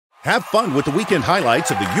Have fun with the weekend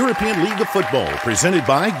highlights of the European League of Football, presented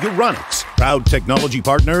by Euronics, proud technology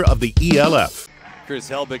partner of the ELF. Chris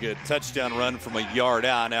Helbig, a touchdown run from a yard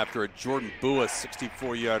out after a Jordan Bua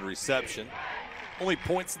 64-yard reception. Only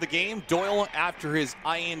points of the game, Doyle after his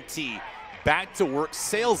INT. Back to work,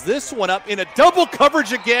 sails this one up in a double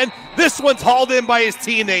coverage again. This one's hauled in by his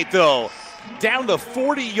teammate though. Down the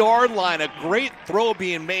 40-yard line, a great throw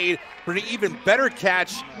being made for an even better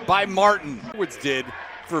catch by Martin. Edwards did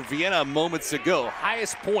for Vienna moments ago.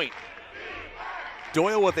 Highest point.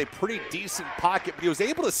 Doyle with a pretty decent pocket, but he was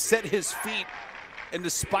able to set his feet, and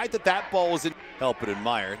despite that ball was in, help it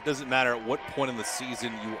admire. It doesn't matter at what point in the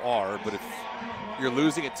season you are, but if you're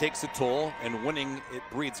losing, it takes a toll, and winning, it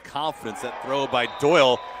breeds confidence. That throw by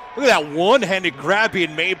Doyle. Look at that one-handed grab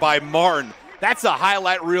being made by Martin. That's a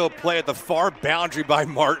highlight reel play at the far boundary by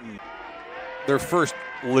Martin. Their first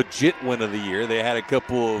legit win of the year. They had a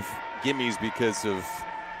couple of gimmies because of,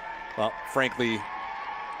 well, frankly,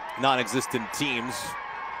 non-existent teams,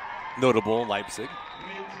 notable Leipzig.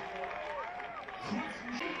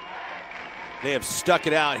 They have stuck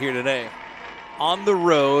it out here today. On the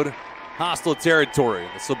road, hostile territory.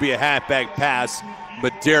 This will be a halfback pass.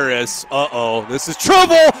 Tavares, this is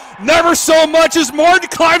trouble. Never so much as Martin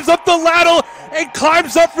climbs up the ladder and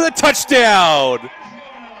climbs up for the touchdown.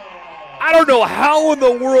 I don't know how in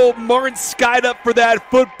the world Martin skied up for that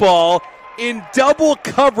football. In double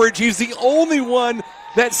coverage, he's the only one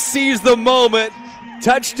that sees the moment.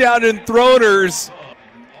 Touchdown Enthroners.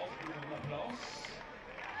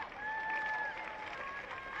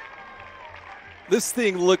 This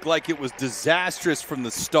thing looked like it was disastrous from the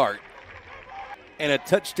start. And a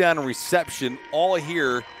touchdown reception all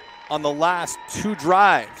here on the last two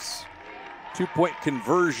drives. 2-point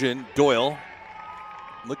conversion, Doyle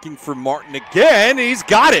looking for Martin again. He's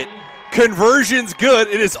got it. Conversion's good.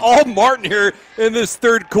 It is all Martin here in this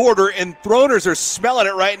third quarter, and Enthroners are smelling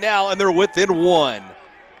it right now, and they're within one.